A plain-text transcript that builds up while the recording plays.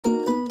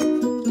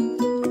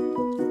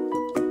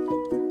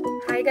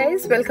Hi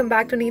guys, welcome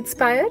back to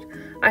Neet.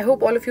 I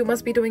hope all of you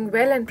must be doing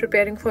well and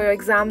preparing for your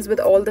exams with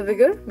all the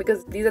vigor,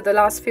 because these are the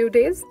last few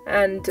days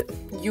and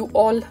you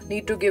all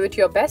need to give it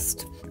your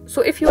best.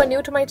 So if you are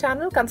new to my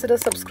channel, consider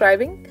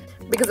subscribing,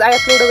 because I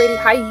upload a very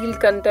high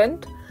yield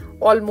content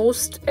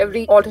almost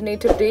every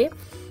alternative day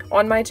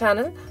on my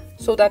channel,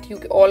 so that you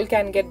all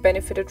can get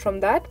benefited from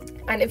that.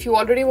 And if you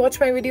already watch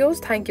my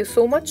videos, thank you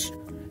so much.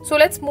 So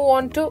let's move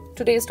on to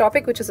today's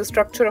topic, which is the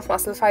structure of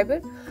muscle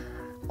fiber.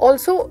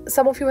 Also,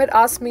 some of you had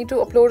asked me to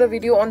upload a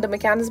video on the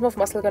mechanism of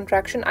muscle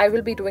contraction. I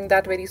will be doing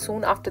that very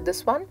soon after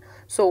this one.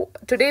 So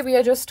today we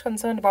are just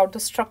concerned about the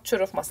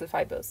structure of muscle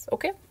fibers.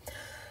 Okay,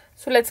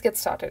 so let's get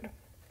started.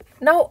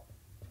 Now,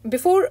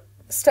 before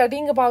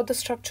studying about the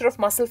structure of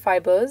muscle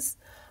fibers,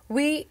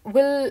 we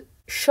will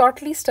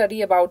shortly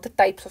study about the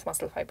types of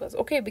muscle fibers.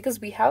 Okay,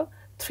 because we have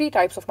three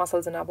types of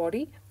muscles in our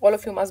body. All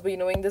of you must be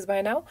knowing this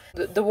by now.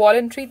 The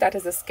voluntary, that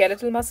is the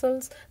skeletal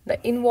muscles, the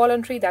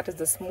involuntary, that is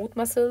the smooth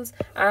muscles,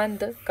 and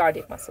the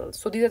cardiac muscles.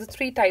 So these are the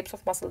three types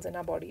of muscles in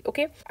our body.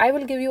 Okay, I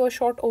will give you a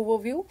short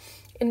overview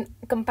in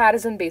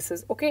comparison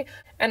basis. Okay,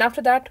 and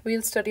after that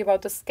we'll study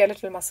about the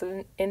skeletal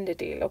muscle in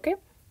detail. Okay,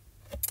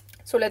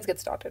 so let's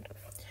get started.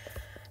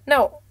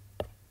 Now,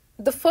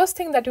 the first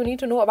thing that you need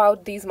to know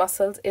about these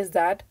muscles is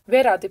that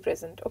where are they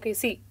present? Okay,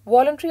 see,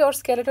 voluntary or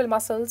skeletal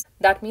muscles,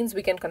 that means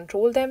we can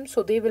control them,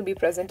 so they will be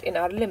present in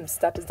our limbs,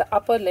 that is the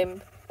upper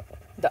limb,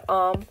 the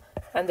arm,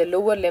 and the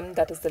lower limb,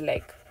 that is the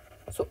leg.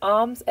 So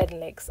arms and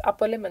legs,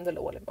 upper limb and the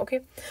lower limb. Okay,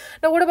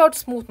 now what about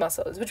smooth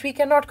muscles, which we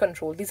cannot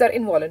control? These are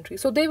involuntary,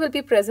 so they will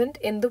be present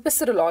in the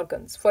visceral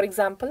organs. For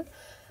example,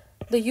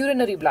 the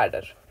urinary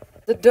bladder,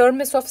 the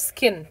dermis of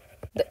skin,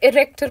 the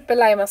erector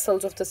pili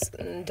muscles of the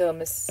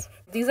dermis.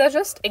 These are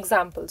just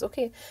examples.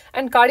 Okay,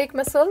 and cardiac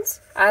muscles,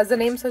 as the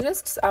name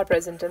suggests, are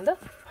present in the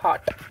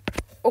heart.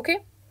 Okay,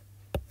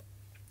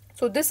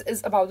 so this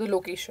is about the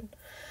location.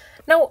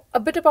 Now a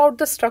bit about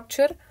the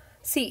structure.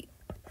 See,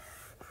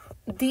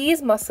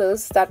 these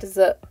muscles, that is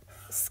the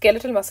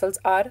skeletal muscles,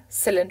 are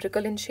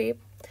cylindrical in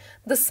shape.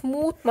 The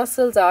smooth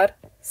muscles are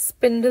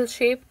spindle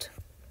shaped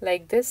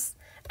like this,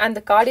 and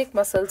the cardiac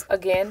muscles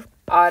again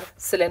are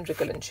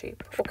cylindrical in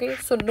shape. Okay,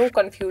 so no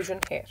confusion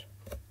here.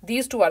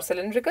 These two are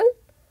cylindrical,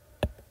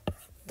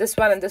 this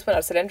one and this one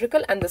are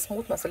cylindrical, and the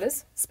smooth muscle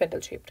is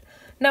spindle shaped.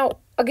 Now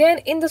again,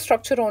 in the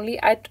structure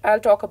only, I'll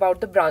talk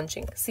about the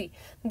branching. See,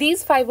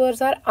 these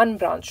fibers are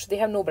unbranched, they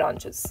have no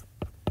branches,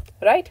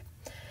 right?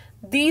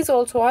 These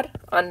also are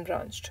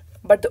unbranched,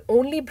 but the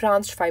only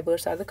branched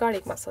fibers are the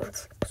cardiac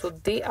muscles. So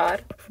they are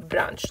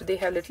branched, they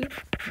have little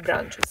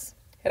branches,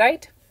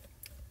 right?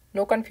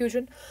 No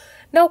confusion.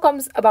 Now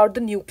comes about the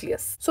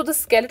nucleus. So the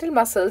skeletal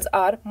muscles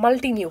are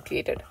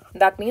multinucleated.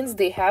 That means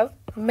they have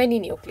many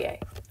nuclei.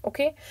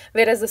 Okay,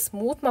 whereas the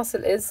smooth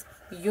muscle is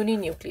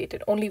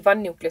uninucleated. Only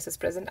one nucleus is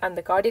present, and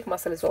the cardiac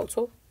muscle is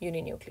also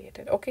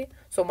uninucleated. Okay,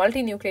 so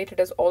multinucleated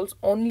is also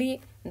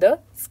only the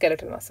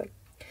skeletal muscle.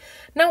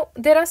 Now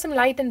there are some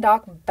light and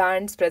dark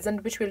bands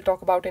present, which we'll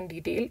talk about in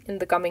detail in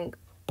the coming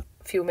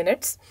few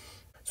minutes.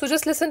 So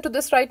just listen to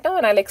this right now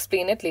and I'll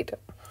explain it later.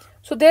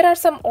 So there are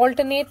some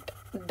alternate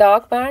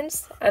dark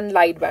bands and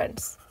light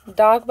bands,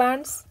 dark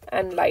bands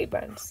and light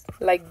bands,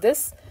 like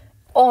this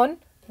on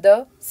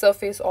the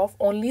surface of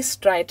only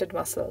striated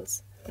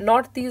muscles,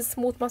 not these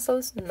smooth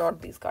muscles,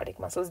 not these cardiac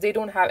muscles. They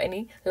don't have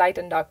any light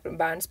and dark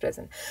bands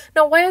present.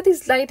 Now why are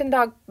these light and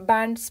dark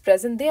bands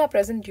present? They are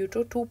present due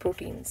to two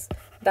proteins,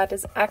 that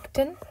is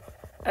actin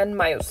and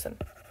myosin.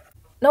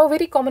 Now a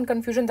very common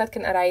confusion that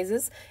can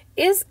arise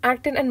is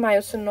actin and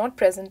myosin not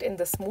present in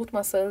the smooth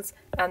muscles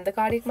and the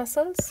cardiac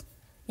muscles?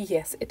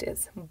 Yes, it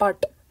is,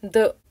 but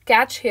the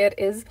catch here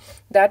is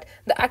that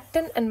the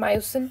actin and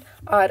myosin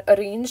are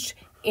arranged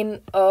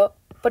in a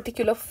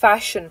particular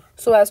fashion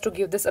so as to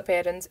give this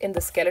appearance in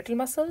the skeletal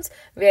muscles,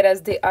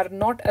 whereas they are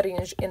not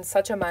arranged in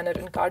such a manner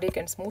in cardiac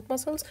and smooth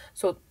muscles.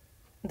 So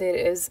there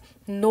is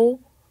no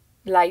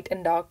light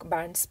and dark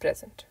bands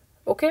present.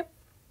 Okay,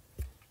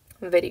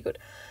 very good.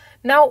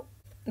 Now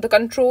the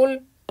control,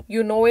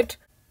 you know it.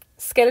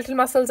 Skeletal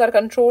muscles are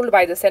controlled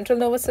by the central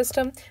nervous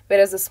system,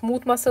 whereas the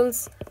smooth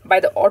muscles by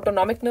the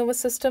autonomic nervous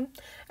system,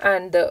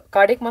 and the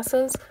cardiac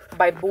muscles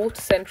by both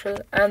central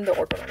and the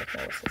autonomic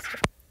nervous system.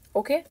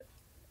 Okay.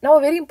 Now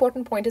a very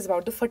important point is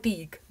about the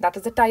fatigue, that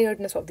is the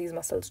tiredness of these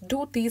muscles.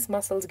 Do these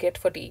muscles get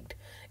fatigued?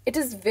 It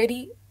is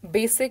very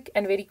basic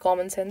and very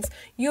common sense.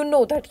 You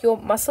know that your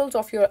muscles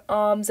of your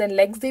arms and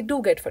legs, they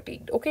do get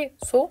fatigued. Okay,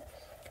 so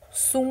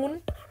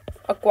soon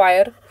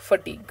acquire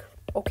fatigue.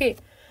 Okay,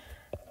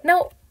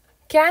 now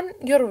can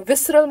your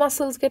visceral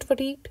muscles get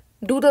fatigued?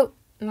 Do the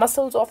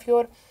muscles of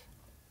your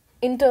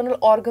internal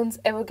organs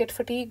ever get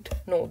fatigued?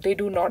 No, they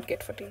do not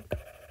get fatigued.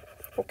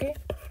 Okay,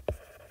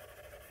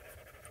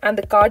 and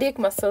the cardiac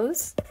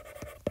muscles,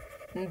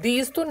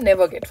 these two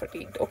never get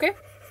fatigued. Okay,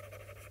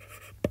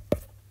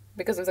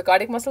 because if the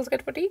cardiac muscles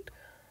get fatigued,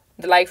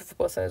 the life of the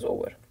person is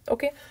over.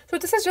 Okay, so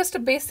this is just a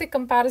basic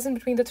comparison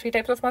between the three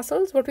types of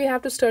muscles. What we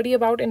have to study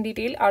about in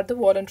detail are the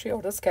voluntary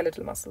or the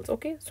skeletal muscles.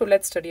 Okay, so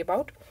let's study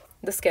about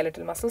the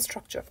skeletal muscle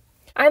structure.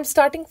 I'm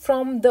starting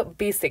from the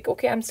basic,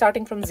 okay? I'm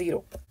starting from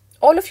zero.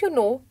 All of you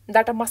know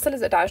that a muscle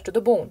is attached to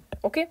the bone,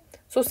 okay?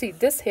 So see,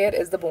 this here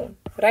is the bone,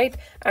 right?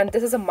 And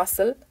this is a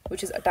muscle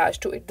which is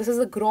attached to it. This is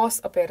a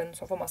gross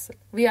appearance of a muscle.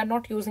 We are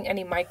not using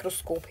any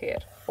microscope here,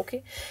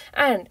 okay?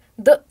 And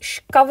the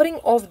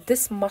covering of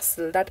this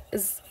muscle that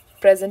is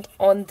present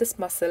on this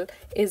muscle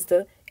is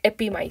the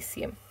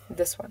epimysium,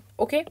 this one,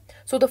 okay?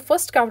 So the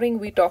first covering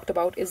we talked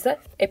about is the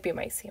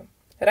epimysium,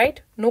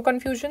 right? No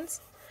confusions?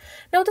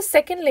 Now the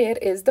second layer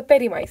is the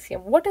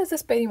perimysium. What is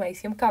this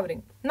perimysium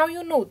covering? Now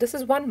you know this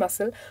is one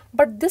muscle,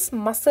 but this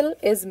muscle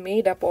is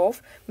made up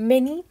of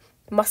many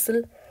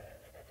muscle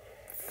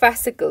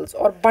fascicles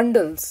or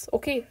bundles,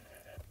 okay?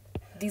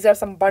 These are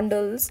some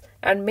bundles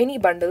and many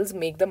bundles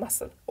make the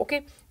muscle,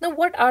 okay? Now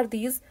what are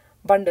these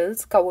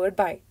bundles covered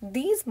by?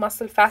 These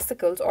muscle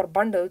fascicles or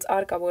bundles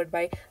are covered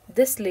by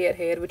this layer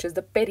here, which is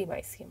the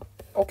perimysium,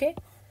 okay?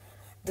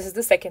 This is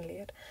the second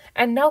layer.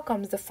 And now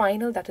comes the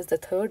final, that is the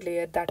third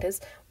layer, that is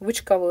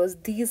which covers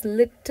these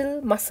little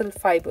muscle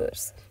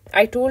fibers.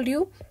 I told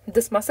you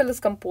this muscle is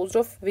composed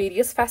of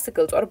various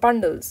fascicles or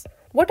bundles.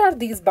 What are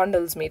these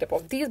bundles made up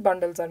of? These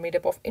bundles are made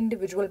up of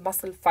individual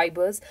muscle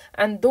fibers,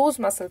 and those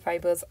muscle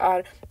fibers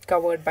are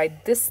covered by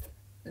this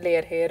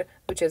layer here,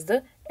 which is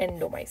the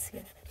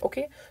endomysium.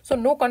 Okay, so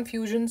no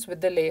confusions with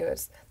the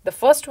layers. The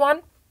first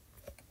one,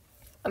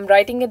 I'm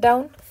writing it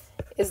down,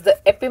 is the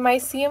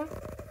epimysium.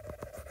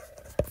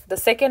 The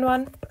second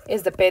one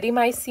is the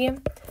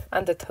perimysium,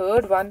 and the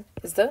third one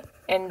is the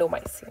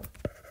endomysium.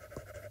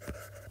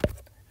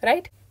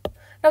 Right?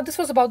 Now this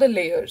was about the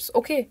layers,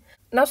 okay?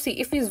 Now see,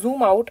 if we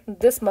zoom out,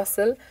 this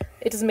muscle,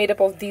 it is made up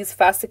of these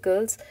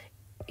fascicles.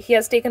 He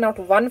has taken out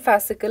one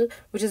fascicle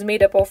which is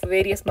made up of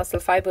various muscle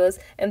fibers,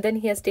 and then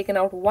he has taken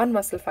out one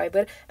muscle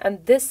fiber,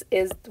 and this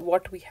is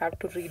what we have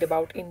to read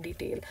about in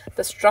detail.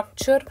 The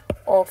structure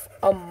of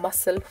a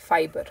muscle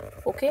fiber,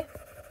 okay?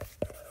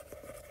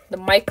 The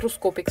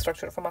microscopic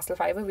structure of a muscle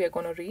fiber we are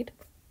going to read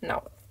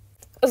now.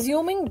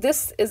 Assuming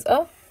this is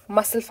a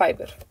muscle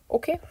fiber,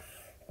 okay?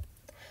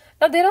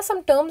 Now there are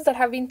some terms that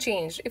have been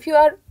changed. If you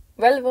are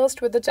well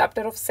versed with the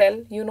chapter of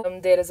cell, you know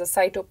there is a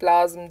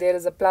cytoplasm, there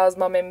is a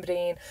plasma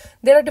membrane,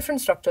 there are different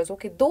structures,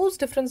 okay? Those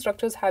different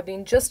structures have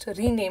been just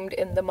renamed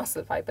in the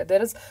muscle fiber.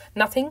 There is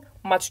nothing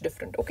much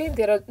different, okay?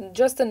 There are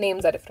just the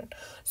names are different.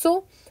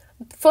 So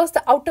first,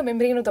 the outer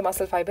membrane of the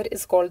muscle fiber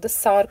is called the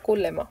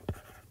sarcolemma,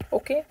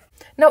 okay?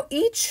 Now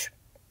each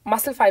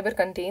muscle fiber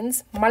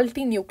contains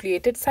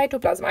multinucleated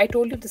cytoplasm. I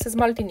told you this is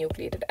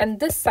multinucleated, and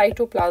this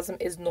cytoplasm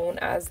is known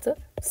as the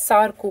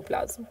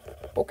sarcoplasm,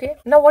 okay?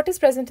 Now what is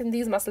present in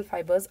these muscle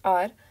fibers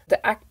are the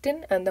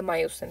actin and the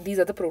myosin. These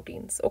are the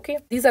proteins, okay?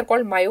 These are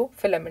called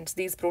myofilaments.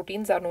 These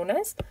proteins are known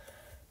as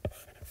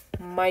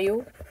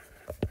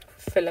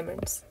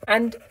myofilaments,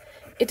 and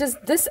it is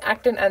this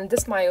actin and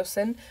this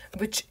myosin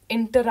which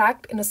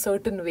interact in a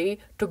certain way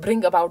to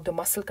bring about the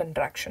muscle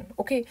contraction,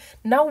 okay?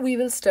 Now we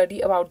will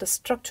study about the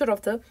structure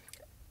of the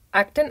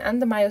actin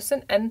and the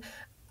myosin, and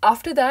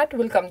after that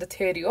will come the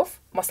theory of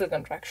muscle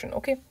contraction,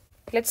 okay?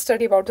 Let's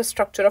study about the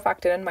structure of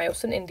actin and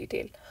myosin in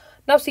detail.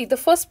 Now see, the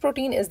first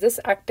protein is this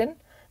actin.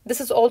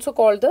 This is also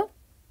called the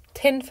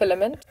thin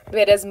filament,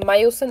 whereas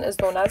myosin is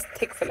known as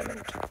thick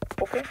filament,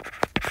 okay?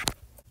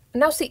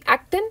 Now see,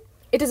 actin,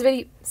 it is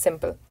very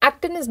simple.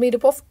 Actin is made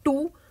up of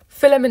two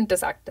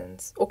filamentous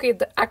actins, okay?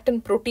 The actin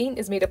protein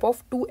is made up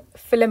of two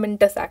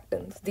filamentous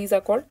actins. These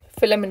are called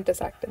filamentous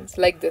actins,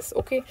 like this,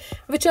 okay?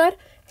 Which are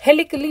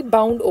helically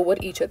bound over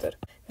each other.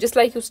 Just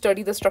like you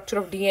study the structure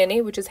of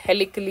DNA, which is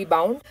helically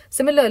bound,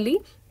 similarly,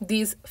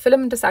 these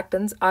filamentous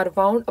actins are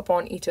wound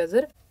upon each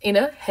other in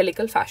a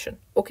helical fashion,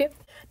 okay?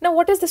 Now,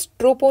 what is this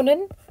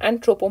troponin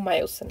and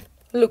tropomyosin?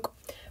 Look,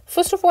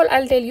 first of all,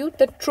 I'll tell you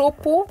that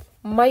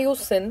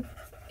tropomyosin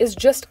is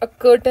just a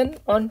curtain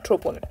on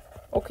troponin,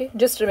 okay?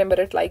 Just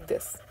remember it like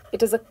this.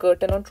 It is a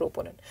curtain on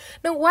troponin.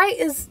 Now, why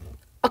is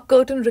a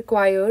curtain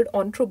required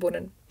on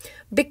troponin?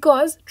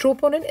 Because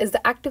troponin is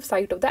the active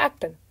site of the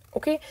actin,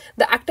 okay?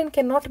 The actin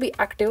cannot be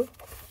active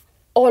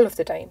all of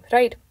the time,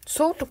 right?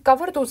 So to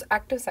cover those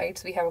active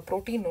sites, we have a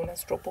protein known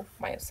as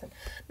tropomyosin.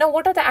 Now,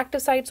 what are the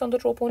active sites on the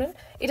troponin?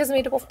 It is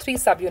made up of three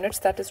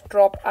subunits, that is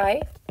trop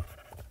I,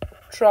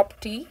 trop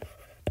T,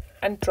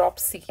 and trop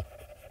C,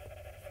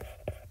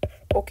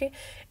 okay?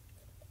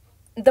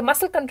 The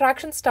muscle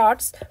contraction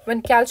starts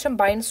when calcium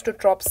binds to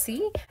trop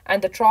C,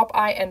 and the trop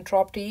I and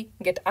trop T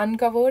get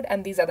uncovered,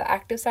 and these are the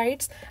active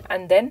sites,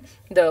 and then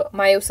the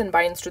myosin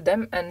binds to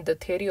them and the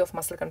theory of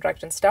muscle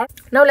contraction starts.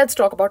 Now let's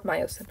talk about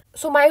myosin.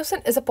 So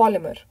myosin is a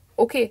polymer,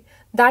 okay?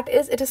 That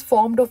is, it is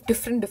formed of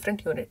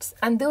different units,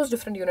 and those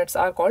different units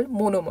are called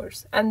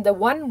monomers, and the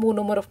one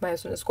monomer of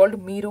myosin is called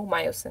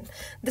meromyosin.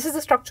 This is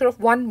the structure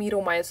of one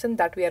meromyosin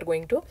that we are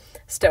going to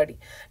study.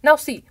 Now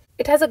see,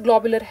 it has a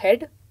globular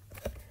head,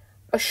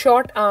 a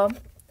short arm,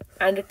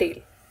 and a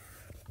tail,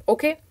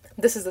 okay?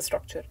 This is the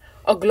structure.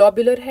 A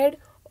globular head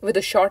with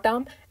a short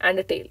arm and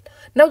a tail.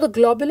 Now the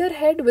globular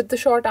head with the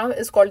short arm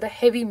is called the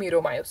heavy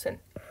meromyosin,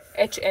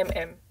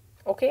 HMM,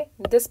 okay?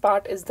 This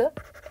part is the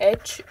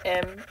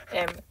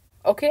HMM,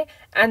 okay?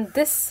 And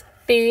this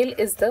tail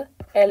is the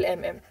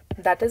LMM,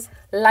 that is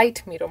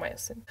light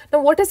meromyosin.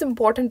 Now what is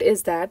important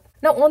is that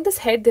now on this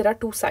head there are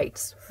two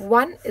sites.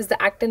 One is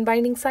the actin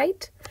binding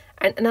site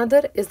and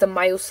another is the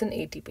myosin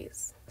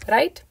ATPase,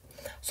 right?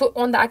 So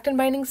on the actin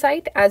binding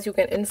site, as you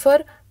can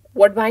infer,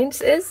 what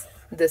binds is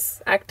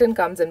this actin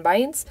comes and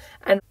binds,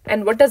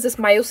 and what does this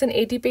myosin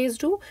ATPase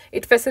do?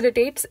 It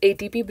facilitates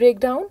ATP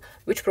breakdown,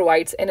 which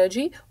provides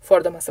energy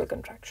for the muscle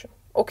contraction.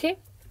 Okay,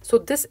 so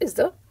this is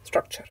the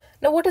structure.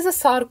 Now what is a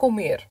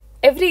sarcomere?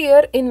 Every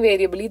year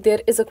invariably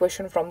there is a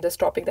question from this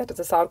topic, that is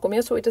a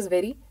sarcomere, so it is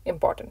very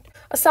important.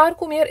 A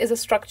sarcomere is a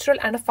structural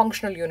and a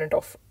functional unit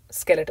of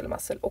skeletal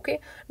muscle.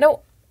 Okay, now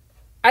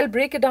I'll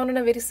break it down in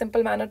a very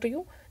simple manner to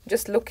you.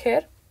 Just look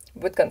here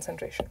with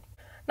concentration.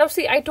 Now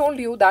see, I told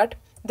you that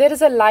there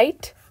is a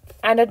light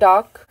and a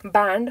dark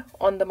band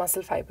on the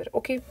muscle fiber.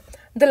 Okay,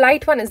 the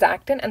light one is the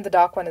actin and the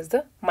dark one is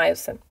the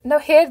myosin. Now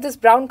here this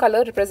brown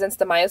color represents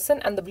the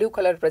myosin and the blue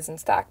color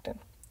represents the actin.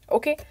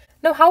 Okay,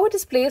 now how it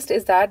is placed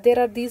is that there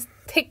are these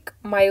thick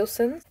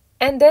myosins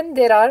and then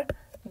there are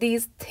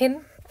these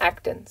thin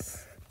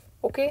actins.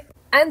 Okay,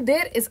 and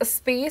there is a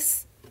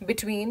space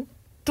between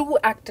two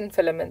actin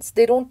filaments.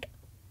 They don't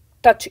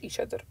touch each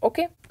other.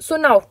 Okay, so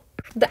now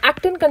the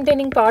actin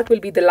containing part will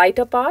be the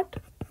lighter part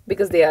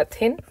because they are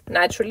thin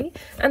naturally,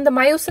 and the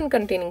myosin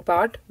containing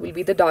part will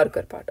be the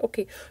darker part.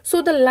 Okay,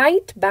 so the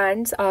light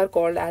bands are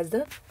called as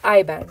the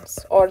I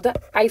bands or the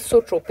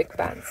isotropic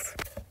bands.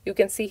 You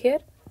can see here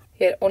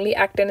only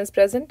actin is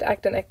present,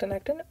 actin,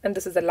 and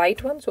this is the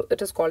light one, so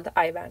it is called the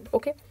I band.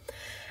 Okay,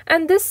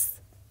 and this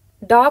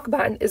dark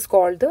band is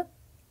called the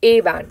A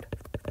band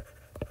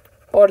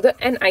or the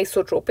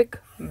anisotropic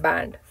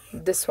band.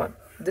 This one,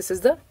 this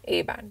is the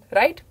A band,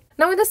 right?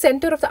 Now in the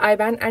center of the I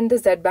band and the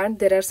Z band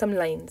there are some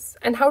lines,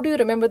 and how do you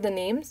remember the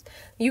names?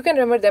 You can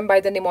remember them by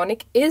the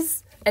mnemonic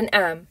IS and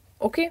AM.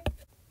 Okay,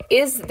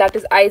 IS, that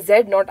is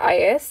IZ, not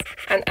IS,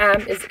 and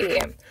AM is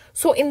AM.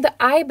 So in the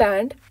I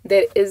band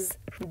there is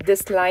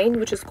this line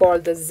which is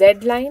called the Z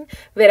line,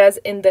 whereas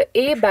in the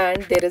A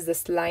band there is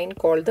this line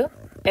called the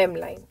M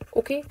line.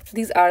 Okay,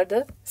 these are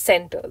the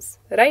centers,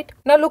 right?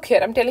 Now look here,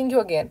 I'm telling you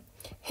again.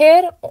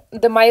 Here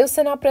the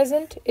myosin are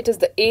present, it is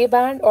the A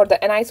band or the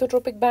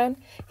anisotropic band.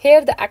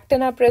 Here the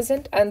actin are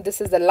present and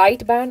this is the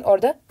light band or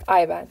the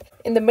I band.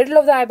 In the middle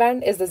of the I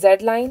band is the Z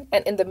line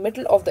and in the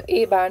middle of the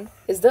A band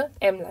is the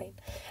M line.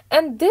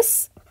 And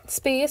this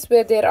space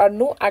where there are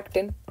no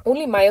actin,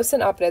 only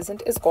myosin are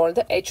present, is called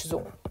the H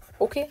zone.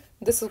 Okay,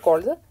 this is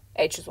called the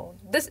H zone.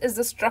 This is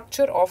the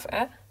structure of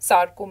a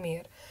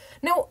sarcomere.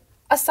 Now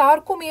a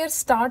sarcomere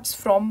starts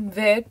from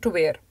where to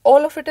where?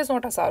 All of it is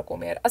not a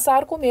sarcomere. A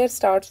sarcomere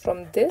starts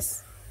from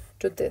this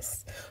to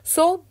this.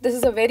 So this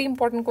is a very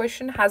important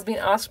question, has been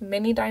asked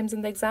many times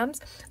in the exams,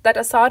 that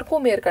a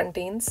sarcomere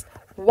contains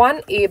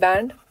one A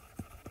band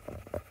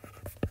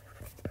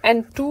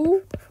and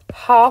two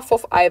half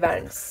of I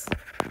bands.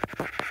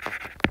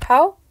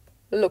 How?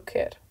 Look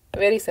here,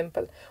 very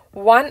simple.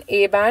 One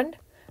A band,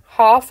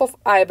 half of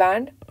I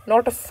band,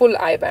 not a full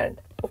I band.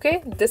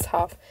 Okay, this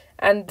half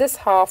and this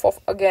half of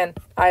again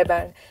I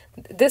band.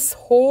 This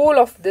whole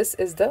of this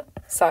is the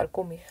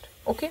sarcomere.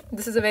 Okay,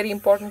 this is a very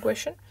important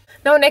question.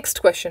 Now next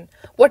question,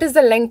 what is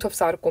the length of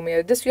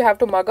sarcomere? This you have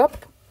to mug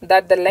up,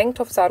 that the length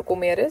of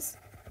sarcomere is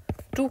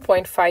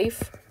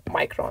 2.5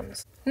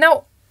 microns.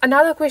 Now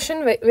another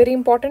question, very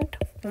important.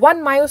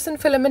 One myosin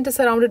filament is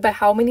surrounded by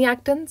how many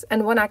actins,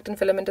 and one actin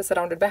filament is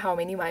surrounded by how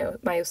many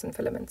myosin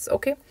filaments?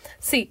 Okay,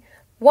 see,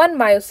 one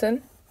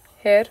myosin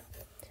here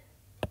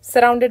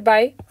surrounded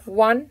by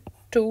 1,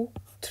 2,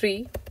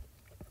 3,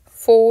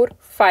 4,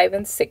 5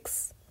 and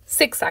 6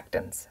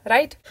 actins,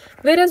 right?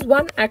 Whereas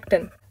one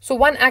actin, so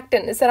one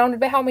actin is surrounded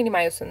by how many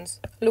myosins?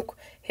 Look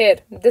here,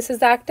 this is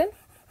the actin,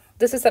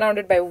 this is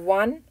surrounded by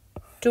 1,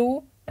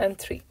 2 and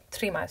 3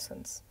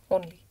 myosins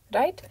only,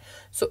 right?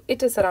 So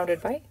it is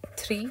surrounded by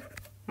 3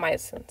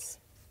 myosins.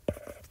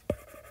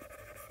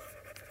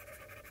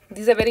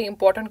 These are very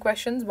important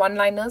questions.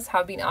 One-liners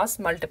have been asked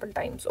multiple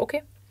times.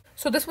 Okay,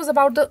 so this was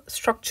about the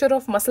structure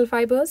of muscle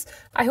fibers.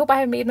 I hope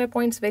I have made my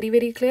points very,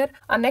 very clear.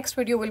 Our next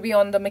video will be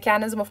on the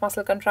mechanism of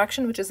muscle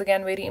contraction, which is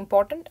again very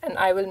important, and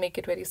I will make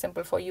it very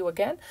simple for you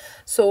again.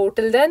 So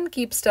till then,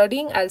 keep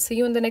studying. I'll see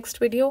you in the next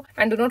video,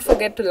 and do not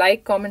forget to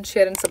like, comment,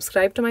 share and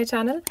subscribe to my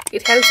channel.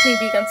 It helps me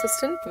be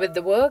consistent with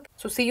the work.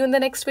 So see you in the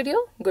next video.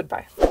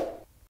 Goodbye.